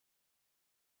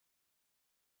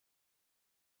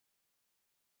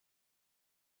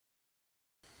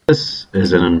This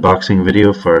is an unboxing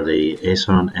video for the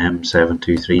Aoson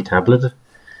M723 tablet.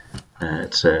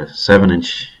 It's a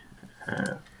 7-inch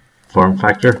form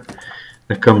factor.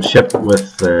 It comes shipped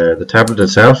with the tablet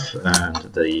itself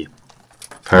and the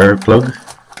power plug,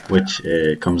 which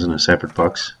comes in a separate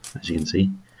box, as you can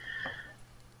see.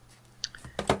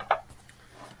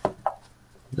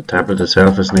 The tablet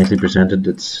itself is nicely presented.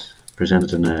 It's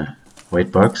presented in a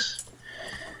white box.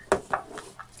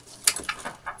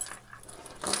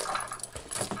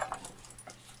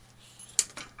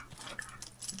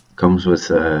 Comes with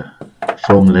a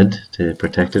foam lid to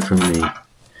protect it from the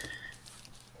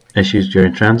issues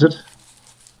during transit.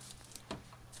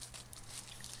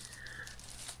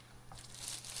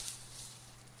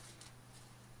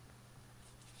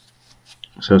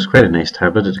 So it's quite a nice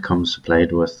tablet. It comes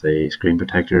supplied with a screen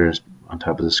protector on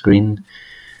top of the screen.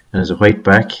 It has a white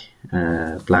back,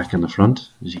 black in the front,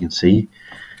 as you can see.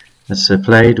 It's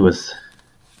supplied with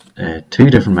two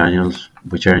different manuals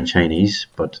which are in Chinese,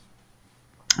 but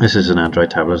this is an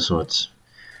Android tablet, so it's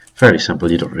fairly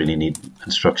simple. You don't really need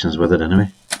instructions with it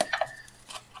anyway.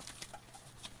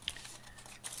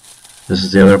 This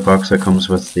is the other box that comes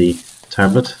with the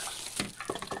tablet,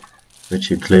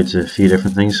 which includes a few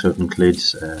different things. So it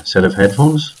includes a set of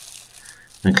headphones,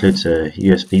 it includes a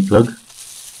USB plug,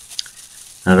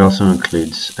 and it also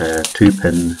includes a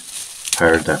 2-pin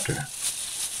power adapter.